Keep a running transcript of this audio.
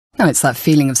Now, it's that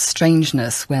feeling of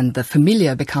strangeness when the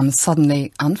familiar becomes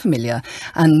suddenly unfamiliar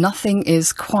and nothing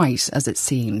is quite as it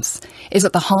seems. It's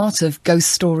at the heart of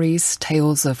ghost stories,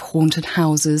 tales of haunted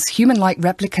houses, human-like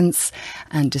replicants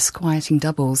and disquieting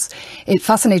doubles. It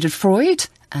fascinated Freud,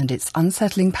 and its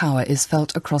unsettling power is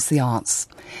felt across the arts.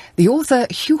 The author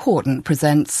Hugh Horton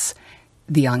presents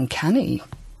The Uncanny.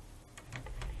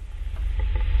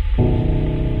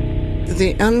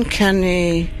 The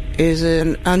uncanny is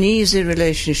an uneasy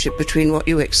relationship between what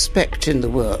you expect in the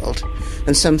world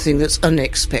and something that's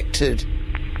unexpected,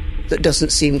 that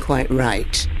doesn't seem quite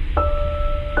right.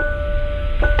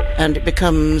 And it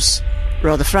becomes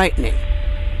rather frightening.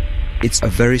 It's a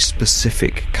very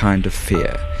specific kind of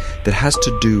fear that has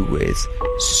to do with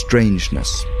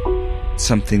strangeness,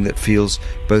 something that feels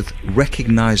both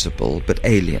recognizable but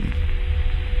alien.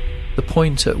 The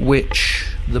point at which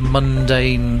the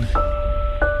mundane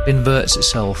inverts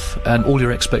itself and all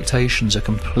your expectations are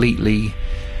completely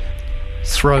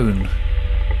thrown.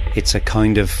 It's a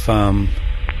kind of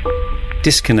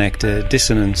disconnect, a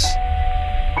dissonance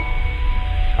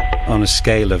on a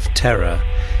scale of terror.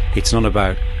 It's not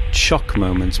about shock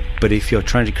moments, but if you're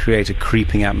trying to create a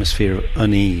creeping atmosphere of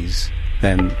unease,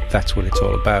 then that's what it's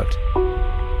all about.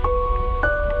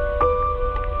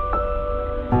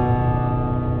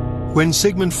 When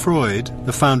Sigmund Freud,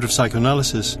 the founder of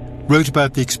psychoanalysis, wrote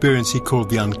about the experience he called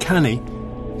the uncanny,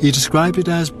 he described it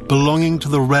as belonging to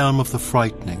the realm of the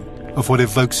frightening, of what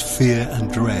evokes fear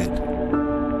and dread.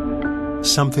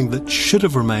 Something that should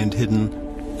have remained hidden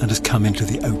and has come into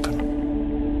the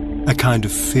open. A kind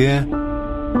of fear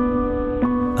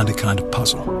and a kind of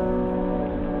puzzle.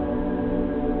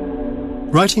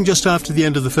 Writing just after the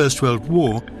end of the First World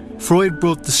War, Freud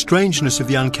brought the strangeness of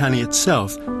the uncanny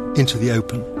itself into the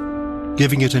open,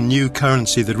 giving it a new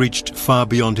currency that reached far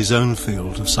beyond his own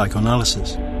field of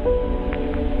psychoanalysis.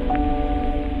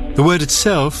 The word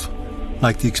itself,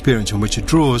 like the experience on which it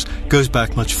draws, goes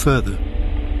back much further.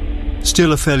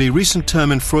 Still a fairly recent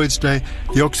term in Freud's day,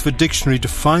 the Oxford Dictionary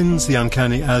defines the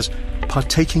uncanny as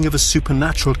partaking of a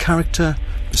supernatural character,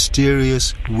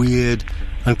 mysterious, weird,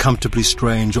 uncomfortably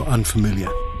strange or unfamiliar,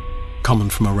 common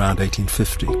from around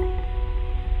 1850.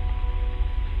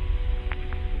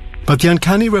 But the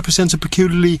uncanny represents a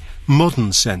peculiarly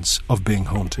modern sense of being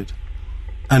haunted,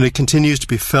 and it continues to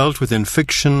be felt within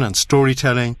fiction and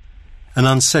storytelling, an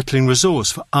unsettling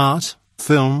resource for art,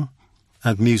 film,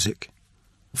 and music.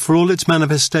 For all its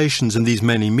manifestations in these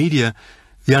many media,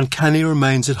 the uncanny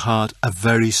remains at heart a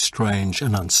very strange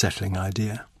and unsettling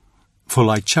idea. For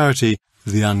like charity,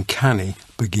 the uncanny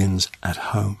begins at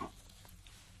home.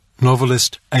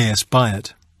 Novelist A.S.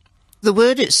 Byatt. The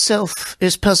word itself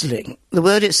is puzzling. The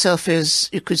word itself is,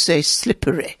 you could say,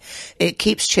 slippery. It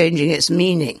keeps changing its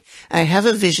meaning. I have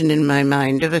a vision in my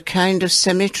mind of a kind of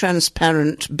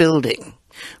semi-transparent building,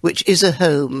 which is a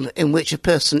home in which a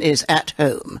person is at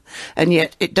home, and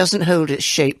yet it doesn't hold its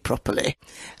shape properly.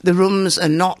 The rooms are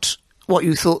not what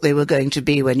you thought they were going to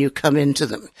be when you come into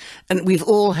them. And we've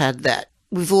all had that.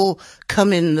 We've all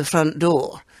come in the front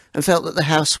door and felt that the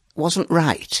house wasn't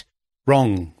right.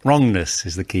 Wrongness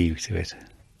is the key to it.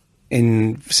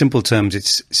 In simple terms,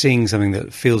 it's seeing something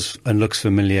that feels and looks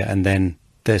familiar, and then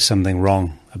there's something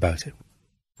wrong about it.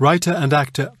 Writer and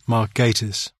actor Mark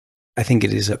Gatiss. I think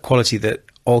it is a quality that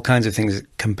all kinds of things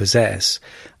can possess.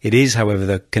 It is,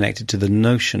 however, connected to the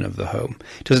notion of the home.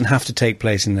 It doesn't have to take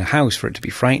place in the house for it to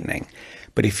be frightening.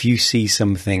 But if you see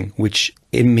something which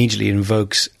immediately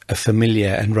invokes a familiar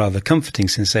and rather comforting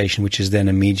sensation, which is then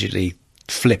immediately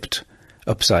flipped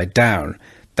upside down,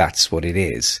 that's what it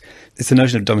is. It's the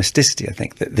notion of domesticity, I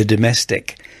think, that the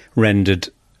domestic rendered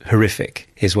horrific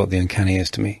is what the uncanny is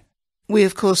to me. We,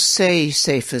 of course, say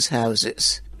safe as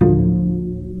houses.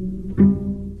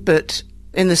 But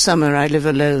in the summer I live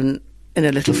alone in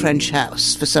a little French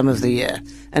house for some of the year,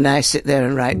 and I sit there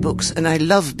and write books, and I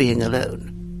love being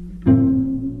alone.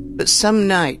 But some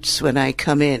nights when I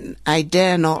come in, I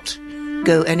dare not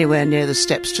go anywhere near the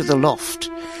steps to the loft,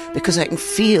 because I can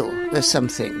feel there's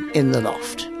something in the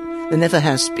loft. There never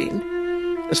has been.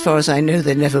 As far as I know,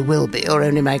 there never will be, or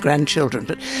only my grandchildren.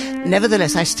 But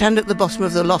nevertheless, I stand at the bottom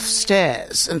of the loft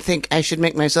stairs and think I should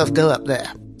make myself go up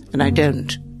there, and I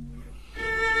don't.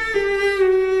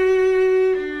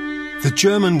 The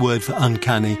German word for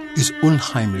uncanny is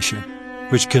unheimliche,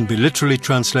 which can be literally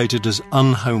translated as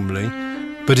unhomely,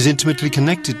 but is intimately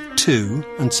connected to,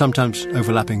 and sometimes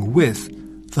overlapping with,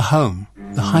 the home,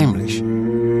 the Heimlich.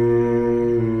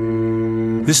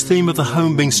 This theme of the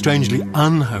home being strangely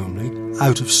unhomely,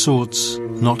 out of sorts,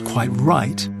 not quite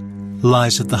right,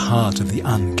 lies at the heart of the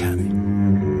uncanny.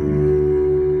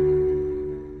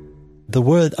 The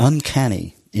word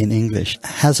uncanny in English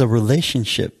has a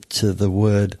relationship to the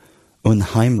word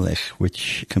unheimlich,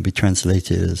 which can be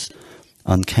translated as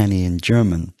uncanny in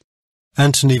German.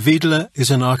 Anthony Wiedler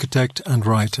is an architect and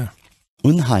writer.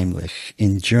 Unheimlich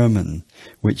in German,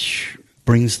 which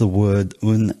brings the word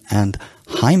un and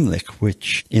heimlich,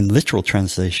 which in literal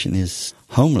translation is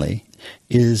homely,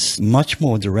 is much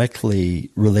more directly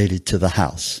related to the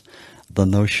house. The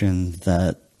notion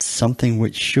that something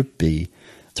which should be,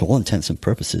 to all intents and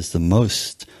purposes, the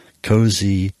most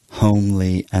cozy,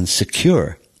 homely, and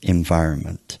secure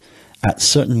environment, at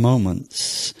certain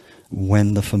moments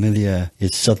when the familiar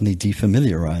is suddenly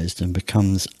defamiliarized and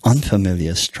becomes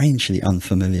unfamiliar, strangely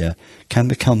unfamiliar, can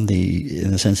become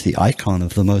in a sense, the icon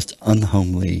of the most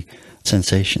unhomely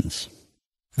sensations.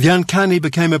 The uncanny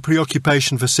became a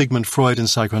preoccupation for Sigmund Freud in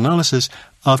psychoanalysis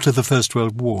after the First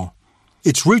World War.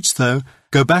 Its roots, though,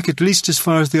 go back at least as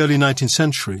far as the early 19th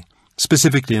century,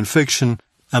 specifically in fiction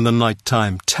and the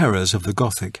nighttime terrors of the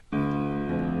Gothic.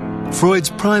 Freud's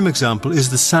prime example is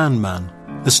The Sandman,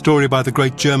 a story by the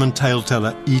great German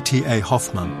tale-teller E.T.A.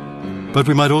 Hoffmann. But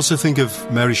we might also think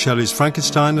of Mary Shelley's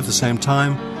Frankenstein of the same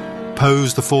time,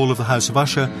 Poe's The Fall of the House of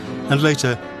Usher, and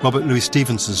later Robert Louis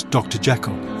Stevenson's Dr.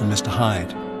 Jekyll and Mr.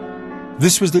 Hyde.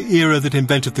 This was the era that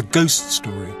invented the ghost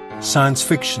story, science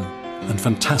fiction, and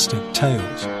fantastic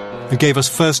tales, and gave us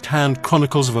first-hand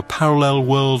chronicles of a parallel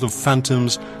world of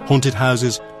phantoms, haunted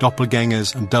houses,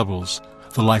 doppelgangers, and doubles,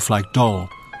 the lifelike doll,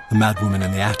 the madwoman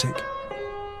in the attic.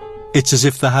 It's as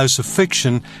if the house of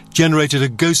fiction generated a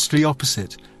ghostly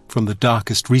opposite from the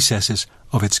darkest recesses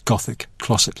of its Gothic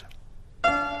closet.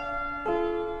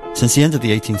 Since the end of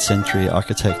the 18th century,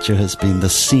 architecture has been the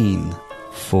scene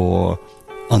for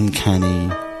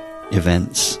uncanny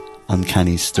events,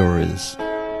 uncanny stories.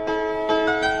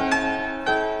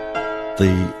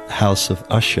 The House of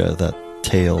Usher, that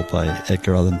tale by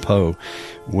Edgar Allan Poe,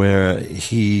 where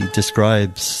he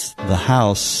describes the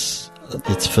house.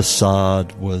 Its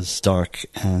facade was dark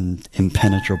and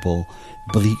impenetrable,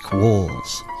 bleak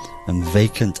walls and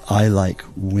vacant eye-like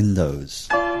windows.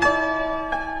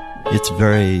 Its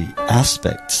very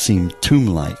aspect seemed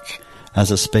tomb-like,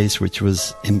 as a space which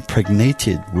was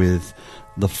impregnated with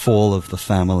the fall of the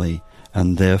family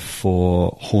and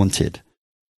therefore haunted.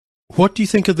 What do you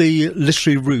think are the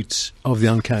literary roots of the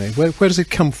uncanny? Where does it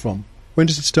come from? When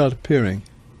does it start appearing?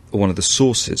 One of the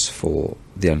sources for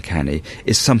the uncanny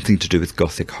is something to do with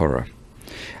Gothic horror,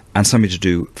 and something to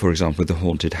do, for example, with the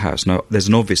haunted house. Now, there's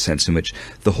an obvious sense in which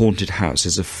the haunted house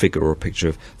is a figure or a picture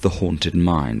of the haunted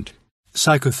mind.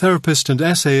 Psychotherapist and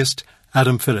essayist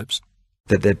Adam Phillips.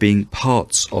 That there being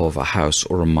parts of a house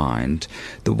or a mind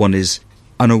that one is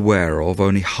unaware of,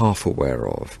 only half aware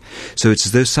of. So it's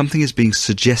as though something is being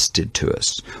suggested to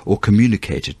us or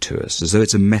communicated to us, as though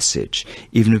it's a message,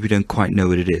 even if we don't quite know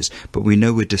what it is, but we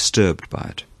know we're disturbed by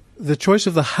it. The choice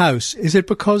of the house, is it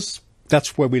because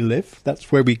that's where we live,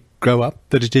 that's where we grow up,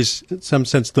 that it is, in some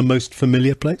sense, the most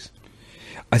familiar place?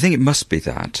 I think it must be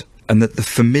that, and that the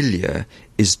familiar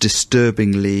is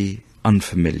disturbingly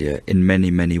unfamiliar in many,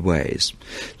 many ways.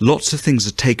 Lots of things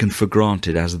are taken for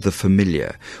granted as the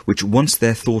familiar, which once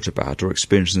they're thought about or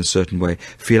experienced in a certain way,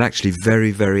 feel actually very,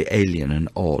 very alien and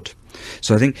odd.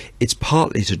 So I think it's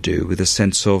partly to do with a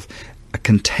sense of a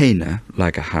container,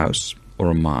 like a house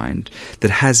or a mind, that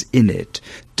has in it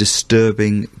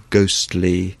disturbing,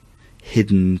 ghostly,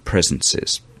 hidden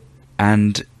presences.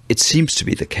 And it seems to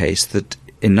be the case that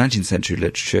in 19th century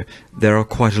literature there are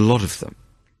quite a lot of them.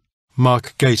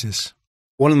 Mark Gatiss.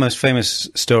 One of the most famous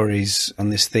stories on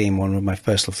this theme, one of my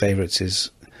personal favourites,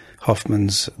 is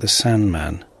Hoffmann's The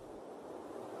Sandman.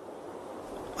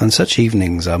 On such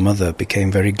evenings our mother became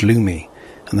very gloomy,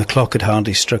 and the clock had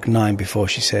hardly struck 9 before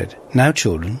she said, "Now,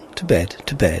 children, to bed,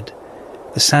 to bed.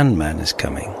 The Sandman is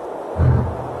coming."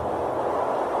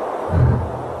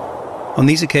 On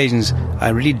these occasions I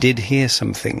really did hear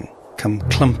something come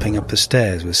clumping up the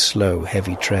stairs with slow,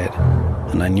 heavy tread,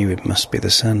 and I knew it must be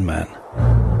the Sandman.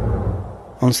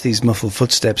 Once these muffled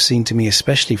footsteps seemed to me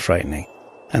especially frightening,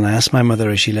 and I asked my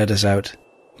mother as she led us out,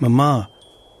 "Mamma,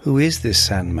 who is this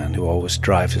Sandman who always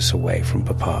drives us away from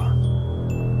Papa?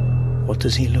 What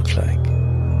does he look like?"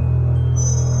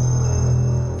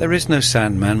 "There is no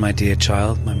Sandman, my dear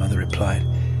child," my mother replied.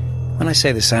 "When I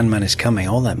say the Sandman is coming,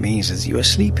 all that means is you are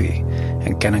sleepy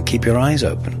and cannot keep your eyes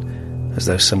open, as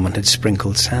though someone had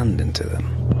sprinkled sand into them."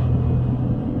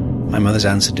 My mother's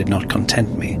answer did not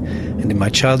content me, and in my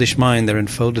childish mind there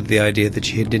unfolded the idea that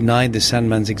she had denied the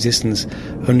Sandman's existence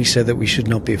only so that we should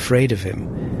not be afraid of him,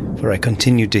 for I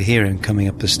continued to hear him coming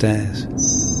up the stairs.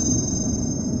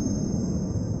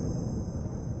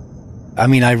 I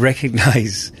mean, I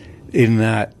recognize in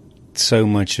that so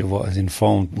much of what has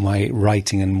informed my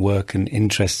writing and work and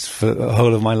interests for the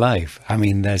whole of my life. I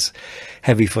mean, there's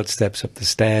heavy footsteps up the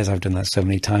stairs. I've done that so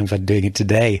many times. I'm doing it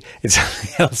today. It's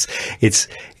something else. It's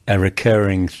a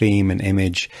recurring theme and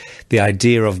image. The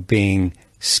idea of being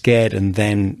scared and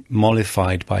then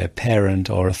mollified by a parent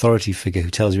or authority figure who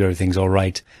tells you everything's all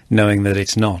right, knowing that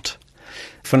it's not.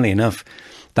 Funnily enough,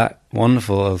 that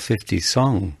wonderful old 50s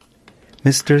song,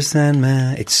 Mr.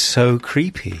 Sandman, it's so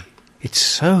creepy. It's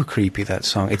so creepy, that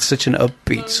song. It's such an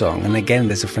upbeat song. And again,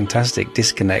 there's a fantastic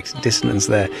dissonance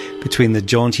there between the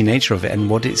jaunty nature of it and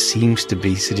what it seems to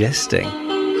be suggesting.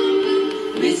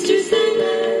 Mr.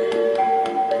 Sandman,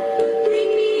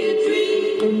 bring me a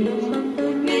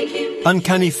dream. Make him...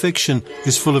 Uncanny fiction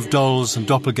is full of dolls and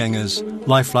doppelgangers,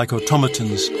 lifelike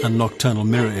automatons and nocturnal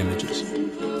mirror images.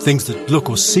 Things that look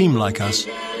or seem like us,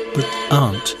 but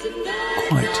aren't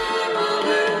quite.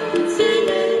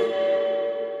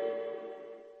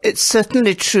 It's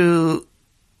certainly true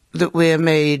that we're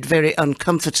made very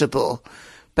uncomfortable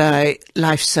by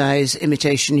life-size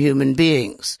imitation human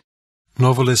beings.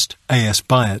 Novelist A.S.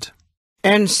 Byatt.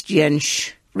 Ernst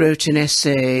Jentsch wrote an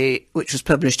essay which was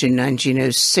published in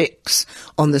 1906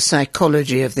 on the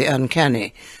psychology of the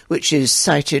uncanny, which is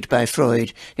cited by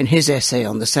Freud in his essay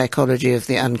on the psychology of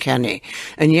the uncanny.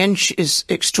 And Jentsch is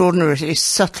extraordinarily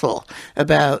subtle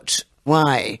about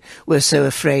why we're so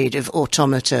afraid of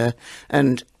automata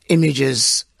and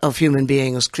images of human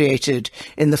beings created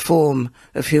in the form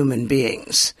of human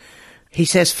beings. He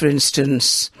says, for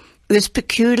instance, this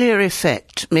peculiar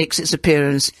effect makes its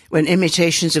appearance when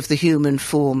imitations of the human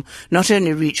form not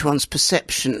only reach one's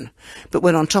perception, but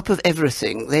when on top of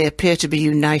everything they appear to be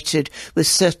united with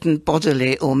certain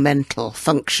bodily or mental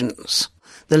functions.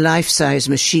 The life-size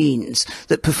machines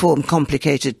that perform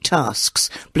complicated tasks,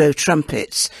 blow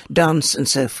trumpets, dance and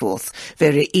so forth,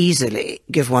 very easily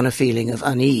give one a feeling of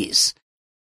unease.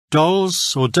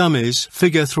 Dolls or dummies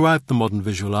figure throughout the modern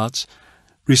visual arts,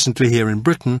 recently here in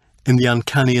Britain in the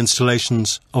uncanny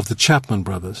installations of the Chapman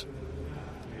brothers.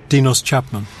 Dinos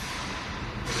Chapman.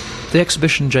 The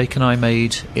exhibition Jake and I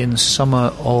made in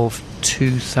summer of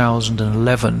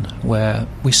 2011, where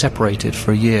we separated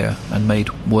for a year and made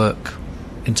work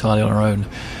entirely on our own.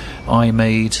 I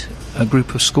made a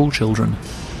group of school children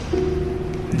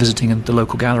visiting the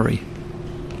local gallery,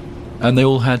 and they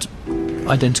all had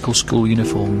identical school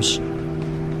uniforms,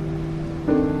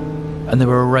 and they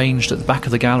were arranged at the back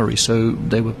of the gallery, so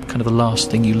they were kind of the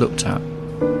last thing you looked at.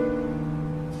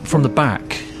 From the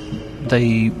back,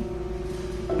 they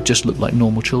just looked like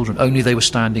normal children, only they were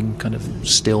standing kind of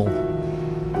still,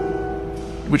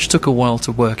 which took a while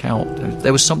to work out.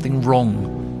 There was something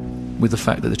wrong with the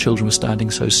fact that the children were standing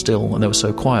so still and they were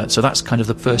so quiet. So that's kind of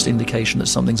the first indication that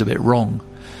something's a bit wrong.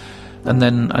 And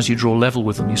then as you draw level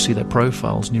with them, you see their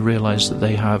profiles and you realise that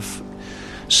they have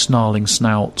snarling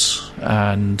snouts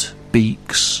and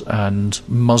beaks and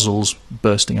muzzles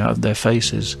bursting out of their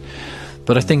faces.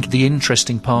 But I think the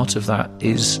interesting part of that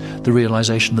is the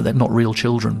realisation that they're not real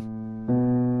children.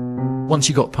 Once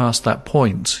you got past that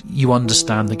point, you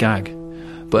understand the gag.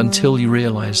 But until you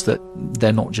realise that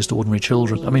they're not just ordinary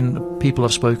children, I mean, people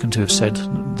I've spoken to have said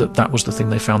that that was the thing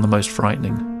they found the most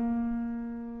frightening.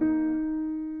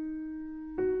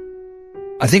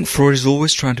 I think Freud is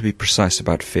always trying to be precise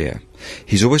about fear.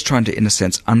 He's always trying to, in a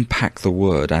sense, unpack the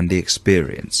word and the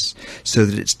experience so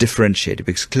that it's differentiated,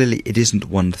 because clearly it isn't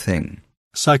one thing.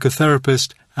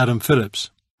 Psychotherapist Adam Phillips.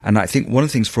 And I think one of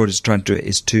the things Freud is trying to do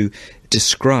is to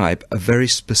describe a very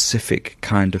specific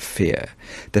kind of fear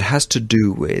that has to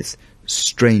do with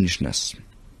strangeness,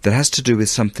 that has to do with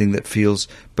something that feels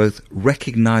both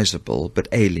recognizable but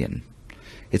alien.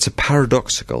 It's a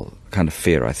paradoxical kind of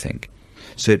fear, I think.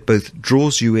 So it both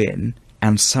draws you in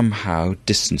and somehow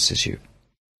distances you.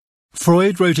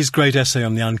 Freud wrote his great essay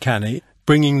on the uncanny,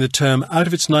 bringing the term out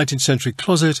of its 19th century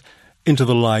closet into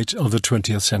the light of the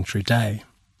 20th century day.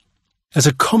 As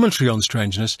a commentary on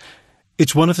strangeness,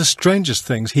 it's one of the strangest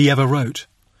things he ever wrote.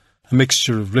 A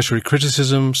mixture of literary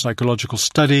criticism, psychological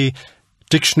study,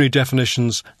 dictionary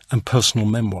definitions, and personal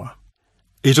memoir.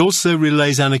 It also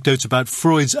relays anecdotes about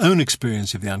Freud's own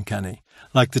experience of the uncanny,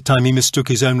 like the time he mistook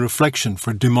his own reflection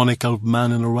for a demonic old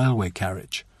man in a railway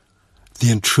carriage. The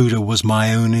intruder was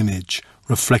my own image,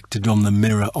 reflected on the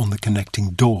mirror on the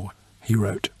connecting door, he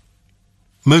wrote.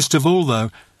 Most of all,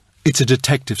 though, it's a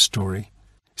detective story,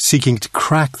 seeking to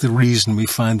crack the reason we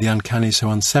find the uncanny so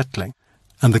unsettling,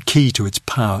 and the key to its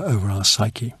power over our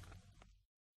psyche.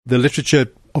 The literature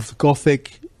of the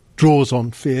Gothic draws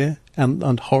on fear.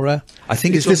 and horror? I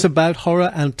think is this about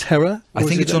horror and terror? I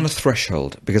think it's on a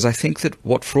threshold, because I think that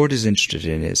what Freud is interested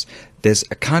in is there's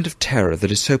a kind of terror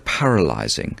that is so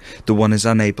paralyzing that one is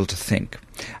unable to think.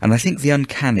 And I think the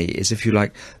uncanny is, if you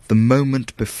like, the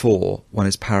moment before one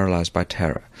is paralyzed by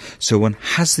terror. So one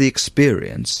has the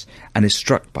experience and is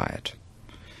struck by it.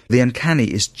 The uncanny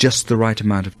is just the right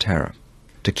amount of terror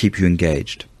to keep you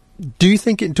engaged. Do you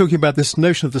think, in talking about this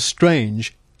notion of the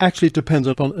strange, actually depends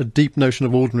upon a deep notion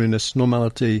of ordinariness,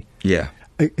 normality, Yeah.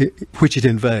 which it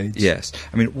invades? Yes.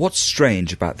 I mean, what's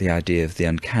strange about the idea of the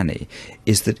uncanny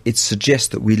is that it suggests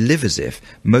that we live as if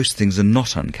most things are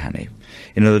not uncanny.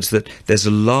 In other words, that there's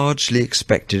a largely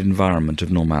expected environment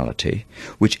of normality,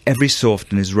 which every so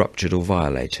often is ruptured or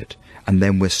violated, and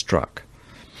then we're struck.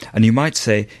 And you might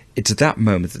say it's at that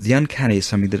moment that the uncanny is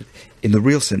something that, in the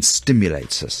real sense,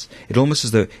 stimulates us. It's almost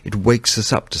as though it wakes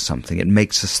us up to something, it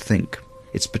makes us think.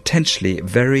 It's potentially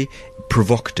very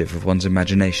provocative of one's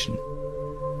imagination.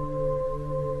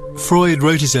 Freud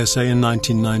wrote his essay in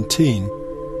 1919,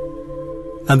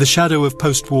 and the shadow of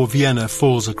post-war Vienna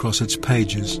falls across its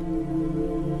pages.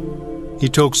 He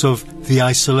talks of the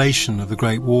isolation of the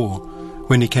Great War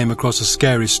when he came across a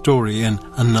scary story in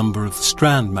a number of the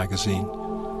Strand magazine,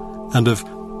 and of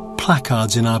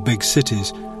placards in our big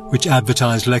cities which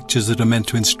advertise lectures that are meant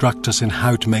to instruct us in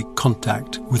how to make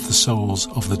contact with the souls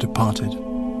of the departed.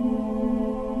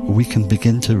 We can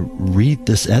begin to read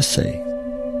this essay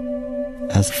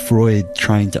as Freud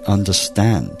trying to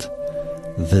understand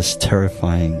this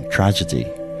terrifying tragedy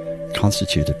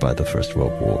constituted by the First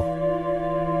World War.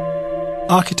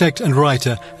 Architect and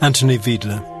writer Anthony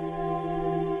Wiedler.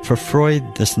 For Freud,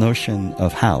 this notion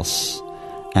of house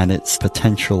and its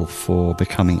potential for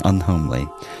becoming unhomely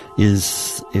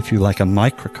is, if you like, a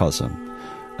microcosm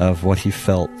of what he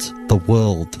felt the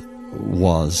world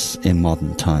was in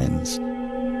modern times.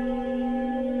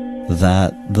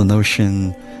 That the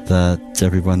notion that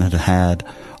everyone had had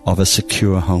of a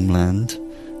secure homeland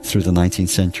through the 19th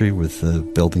century with the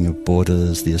building of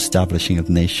borders, the establishing of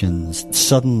nations,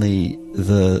 suddenly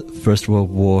the First World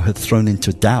War had thrown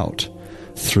into doubt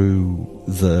through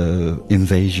the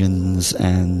invasions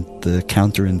and the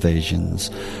counter-invasions,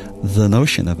 the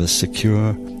notion of a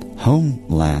secure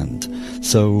homeland.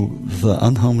 So the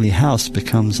unhomely house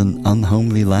becomes an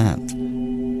unhomely land.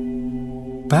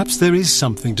 Perhaps there is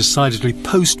something decidedly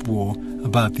post-war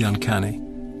about the uncanny,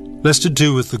 less to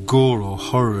do with the gore or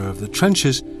horror of the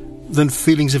trenches than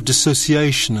feelings of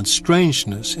dissociation and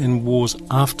strangeness in war's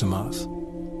aftermath,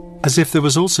 as if there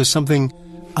was also something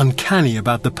uncanny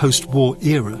about the post-war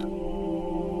era.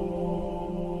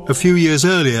 A few years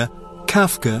earlier,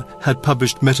 Kafka had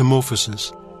published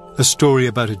Metamorphosis, a story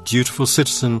about a dutiful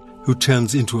citizen who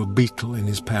turns into a beetle in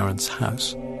his parents'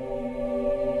 house.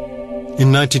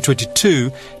 In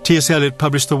 1922, T.S. Eliot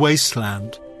published The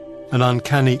Wasteland, an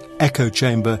uncanny echo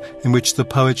chamber in which the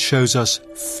poet shows us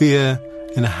fear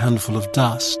in a handful of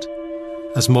dust,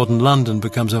 as modern London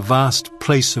becomes a vast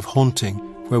place of haunting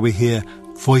where we hear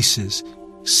voices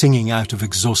singing out of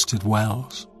exhausted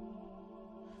wells.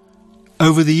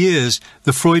 Over the years,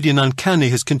 the Freudian uncanny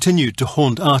has continued to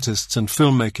haunt artists and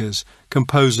filmmakers,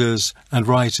 composers and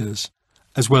writers,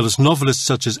 as well as novelists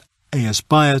such as A.S.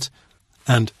 Byatt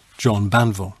and John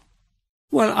Banville.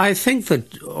 Well, I think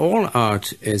that all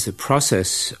art is a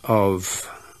process of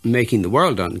making the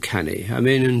world uncanny. I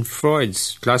mean, in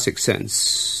Freud's classic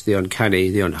sense, the uncanny,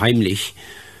 the unheimlich,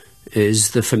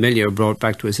 is the familiar brought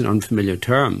back to us in unfamiliar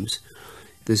terms.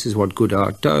 This is what good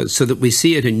art does, so that we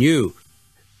see it anew.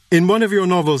 In one of your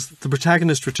novels, the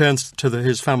protagonist returns to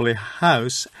his family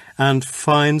house and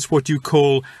finds what you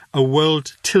call a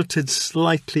world tilted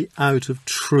slightly out of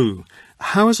true.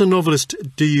 How, as a novelist,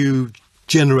 do you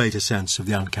generate a sense of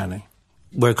the uncanny?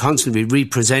 We're constantly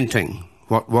representing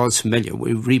what was familiar.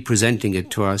 We're representing it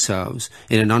to ourselves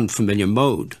in an unfamiliar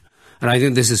mode. And I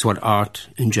think this is what art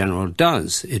in general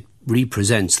does. It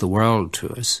represents the world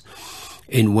to us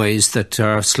in ways that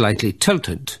are slightly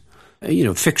tilted. You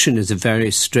know, fiction is a very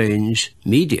strange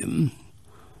medium.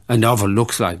 A novel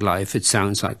looks like life, it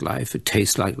sounds like life, it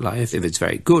tastes like life. If it's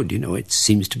very good, you know, it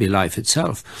seems to be life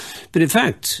itself. But in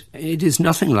fact, it is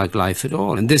nothing like life at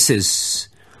all. And this is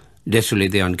literally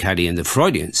the uncanny in the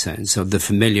Freudian sense of the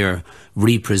familiar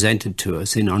represented to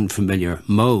us in unfamiliar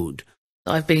mode.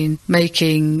 I've been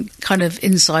making kind of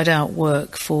inside-out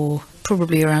work for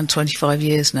probably around 25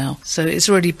 years now. So it's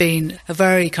already been a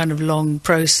very kind of long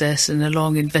process and a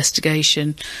long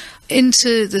investigation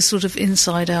into the sort of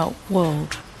inside-out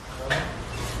world.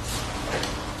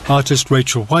 Artist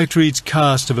Rachel Whiteread's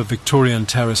cast of a Victorian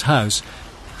terrace house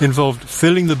involved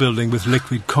filling the building with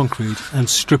liquid concrete and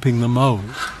stripping the mould.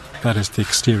 that is the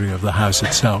exterior of the house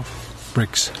itself,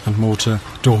 bricks and mortar,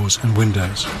 doors and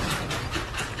windows.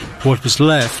 What was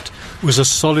left was a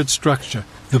solid structure,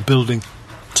 the building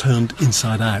turned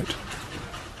inside out.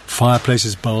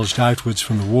 Fireplaces bulged outwards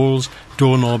from the walls,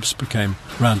 doorknobs became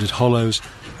rounded hollows,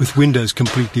 with windows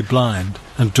completely blind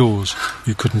and doors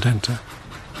you couldn't enter.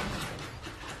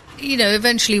 You know,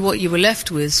 eventually what you were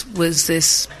left with was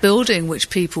this building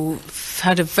which people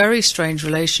had a very strange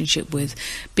relationship with,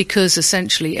 because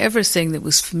essentially everything that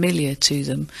was familiar to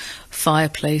them,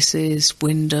 fireplaces,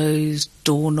 windows,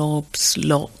 doorknobs,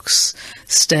 locks,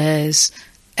 stairs,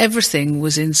 everything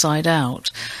was inside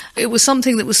out. It was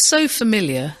something that was so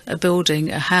familiar, a building,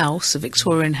 a house, a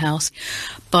Victorian house,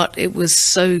 but it was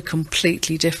so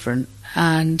completely different.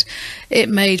 And it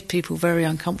made people very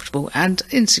uncomfortable and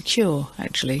insecure,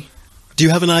 actually. Do you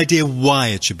have an idea why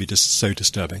it should be so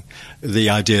disturbing? The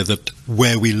idea that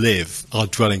where we live, our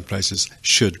dwelling places,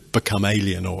 should become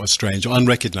alien or strange or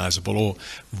unrecognisable or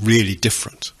really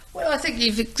different? Well, I think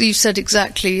you've said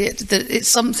exactly it, that it's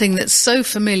something that's so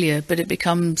familiar, but it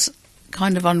becomes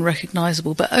kind of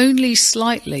unrecognisable, but only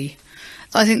slightly.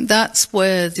 I think that's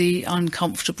where the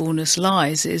uncomfortableness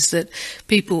lies, is that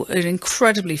people are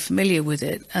incredibly familiar with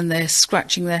it and they're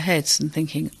scratching their heads and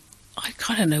thinking, I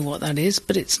kind of know what that is,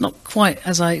 but it's not quite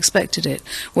as I expected it.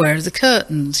 Where are the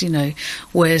curtains, you know?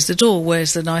 Where's the door?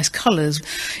 Where's the nice colours?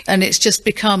 And it's just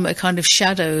become a kind of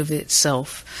shadow of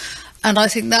itself. And I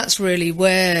think that's really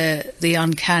where the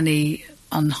uncanny,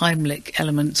 unheimlich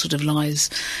element sort of lies,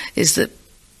 is that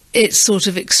it's sort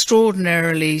of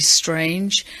extraordinarily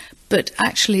strange, but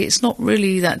actually it's not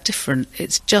really that different.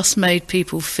 It's just made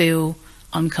people feel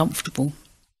uncomfortable.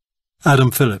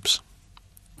 Adam Phillips.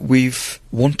 We've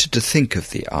wanted to think of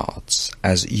the arts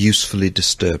as usefully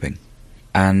disturbing,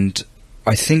 and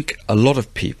I think a lot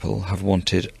of people have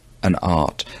wanted an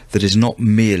art that is not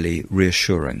merely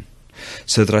reassuring,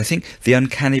 so that I think the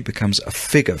uncanny becomes a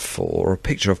figure for, or a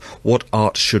picture of, what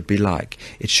art should be like.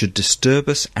 It should disturb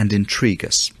us and intrigue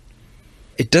us.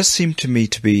 It does seem to me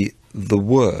to be the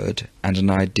word and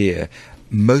an idea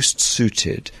most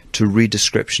suited to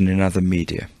redescription in other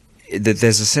media.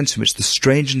 There's a sense in which the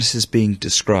strangenesses being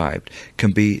described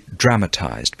can be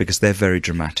dramatised because they're very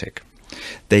dramatic.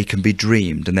 They can be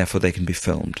dreamed and therefore they can be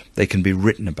filmed. They can be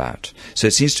written about. So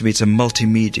it seems to me it's a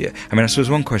multimedia. I mean, I suppose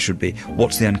one question would be,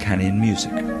 what's the uncanny in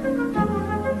music?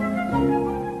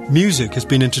 Music has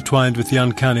been intertwined with the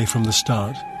uncanny from the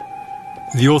start.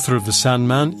 The author of The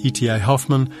Sandman, E.T.A.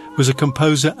 Hoffmann, was a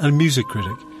composer and music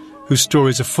critic whose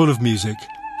stories are full of music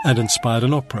and inspired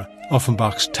an opera,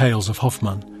 Offenbach's Tales of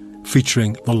Hoffmann,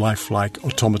 featuring the lifelike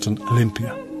automaton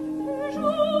Olympia.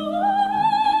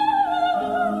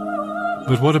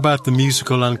 But what about the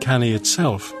musical uncanny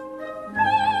itself?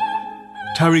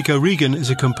 Tariq O'Regan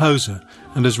is a composer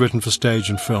and has written for stage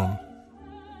and film.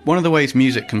 One of the ways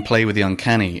music can play with the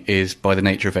uncanny is by the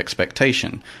nature of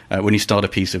expectation. When you start a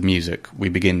piece of music, we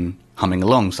begin humming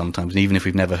along sometimes, even if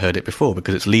we've never heard it before,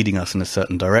 because it's leading us in a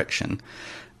certain direction.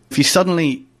 If you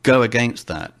suddenly go against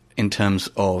that in terms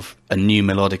of a new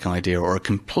melodic idea or a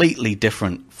completely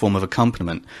different form of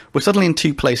accompaniment, we're suddenly in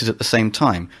two places at the same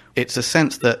time. It's a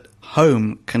sense that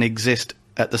home can exist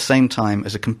at the same time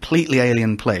as a completely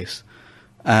alien place.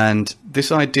 And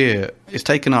this idea is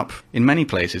taken up in many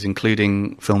places,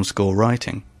 including film score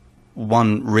writing.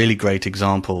 One really great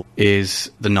example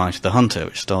is The Night of the Hunter,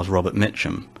 which stars Robert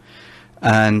Mitchum,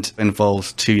 and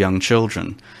involves two young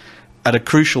children. At a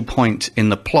crucial point in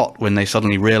the plot, when they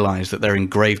suddenly realise that they're in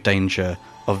grave danger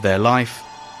of their life,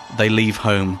 they leave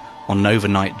home on an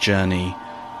overnight journey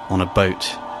on a boat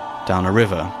down a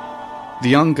river. The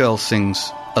young girl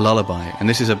sings a lullaby, and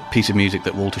this is a piece of music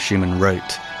that Walter Schumann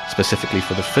wrote specifically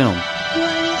for the film.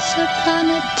 Once upon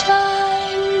a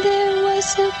time there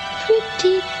was a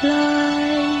pretty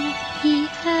fly. He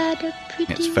had a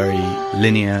pretty It's very wife,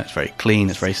 linear, it's very clean,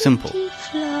 it's very simple. pretty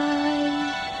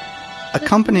fly.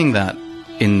 Accompanying that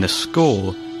in the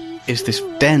score is this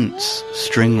dense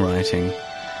string writing,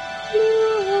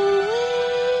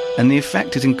 and the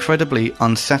effect is incredibly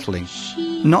unsettling.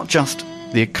 Not just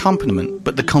the accompaniment,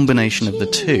 but the combination of the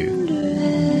two.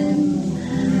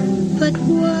 But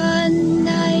one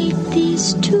night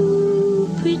these two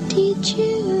pretty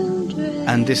children.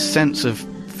 And this sense of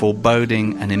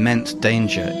foreboding and immense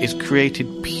danger is created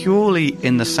purely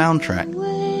in the soundtrack.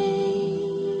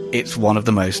 It's one of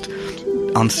the most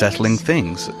unsettling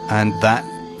things, and that,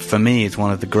 for me, is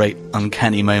one of the great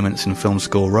uncanny moments in film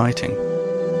score writing.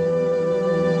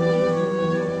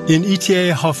 In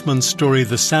E.T.A. Hoffmann's story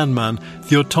The Sandman,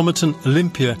 the automaton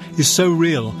Olympia is so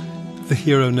real, the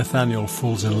hero Nathaniel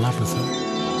falls in love with her.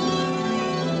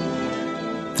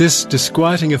 This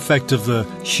disquieting effect of the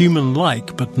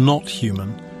human-like but not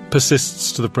human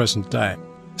persists to the present day,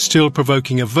 still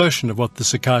provoking a version of what the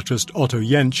psychiatrist Otto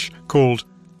Jentsch called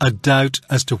a doubt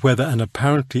as to whether an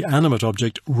apparently animate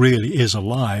object really is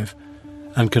alive,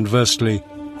 and conversely,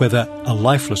 whether a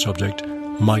lifeless object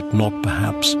might not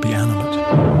perhaps be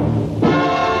animate.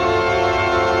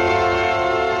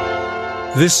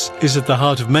 This is at the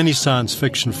heart of many science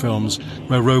fiction films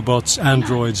where robots,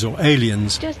 androids or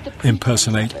aliens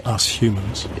impersonate us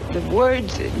humans. The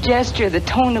words, the gesture, the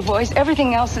tone of voice,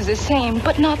 everything else is the same,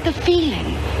 but not the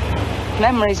feeling.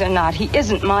 Memories or not, he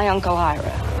isn't my Uncle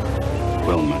Ira.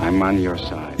 Wilma, I'm on your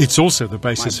side. It's also the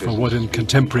basis for what in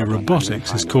contemporary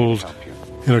robotics is called,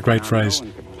 in a great phrase,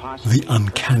 the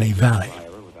Uncanny Valley.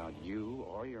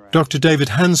 Dr. David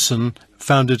Hanson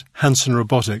founded Hanson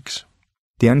Robotics.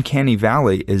 The Uncanny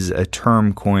Valley is a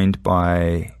term coined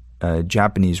by a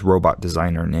Japanese robot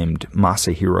designer named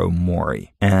Masahiro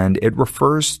Mori, and it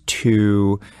refers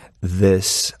to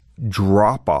this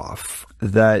drop-off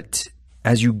that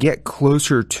as you get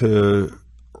closer to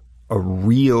a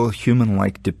real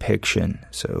human-like depiction,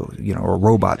 so, a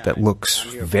robot that looks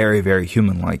very, very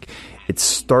human-like, it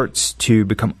starts to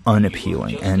become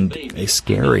unappealing and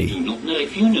scary. I do not know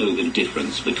if you know the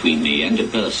difference between me and a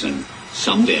person.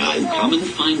 Someday I'll come and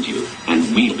find you,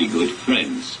 and we'll be good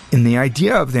friends. In the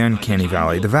idea of the Uncanny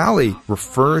Valley, the valley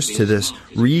refers to this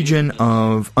region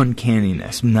of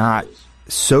uncanniness, not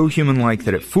so human-like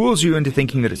that it fools you into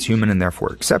thinking that it's human and therefore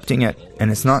accepting it,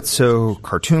 and it's not so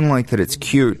cartoon-like that it's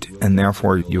cute and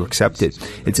therefore you accept it.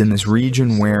 It's in this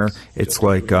region where it's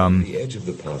like the edge of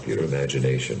the popular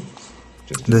imagination.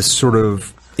 This sort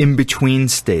of in-between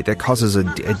state that causes a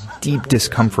deep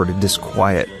discomfort, a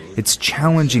disquiet. It's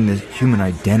challenging the human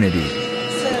identity.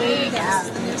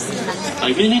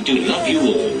 I really do love you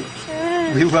all.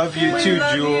 We love you too,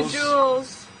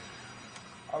 Jules.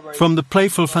 From the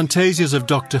playful fantasias of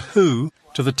Doctor Who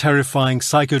to the terrifying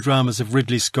psychodramas of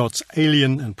Ridley Scott's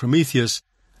Alien and Prometheus,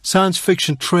 science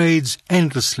fiction trades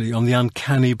endlessly on the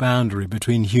uncanny boundary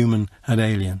between human and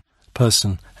alien,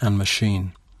 person and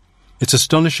machine. Its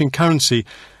astonishing currency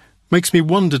makes me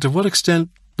wonder to what extent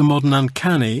the modern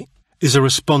uncanny is a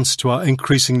response to our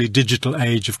increasingly digital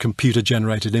age of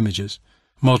computer-generated images,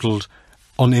 modelled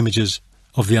on images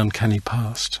of the uncanny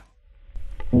past.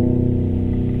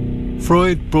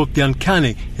 Freud brought the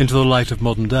uncanny into the light of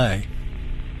modern day,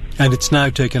 and it's now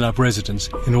taken up residence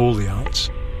in all the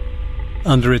arts.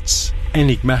 Under its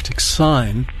enigmatic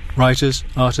sign, writers,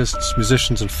 artists,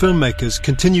 musicians and filmmakers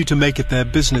continue to make it their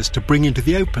business to bring into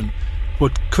the open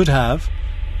what could have,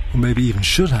 or maybe even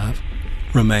should have,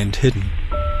 remained hidden,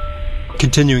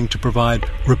 continuing to provide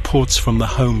reports from the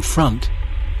home front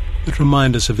that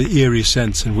remind us of the eerie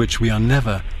sense in which we are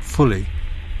never fully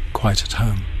quite at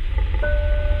home.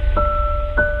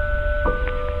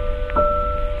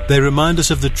 They remind us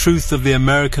of the truth of the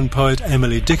American poet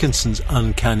Emily Dickinson's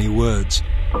uncanny words.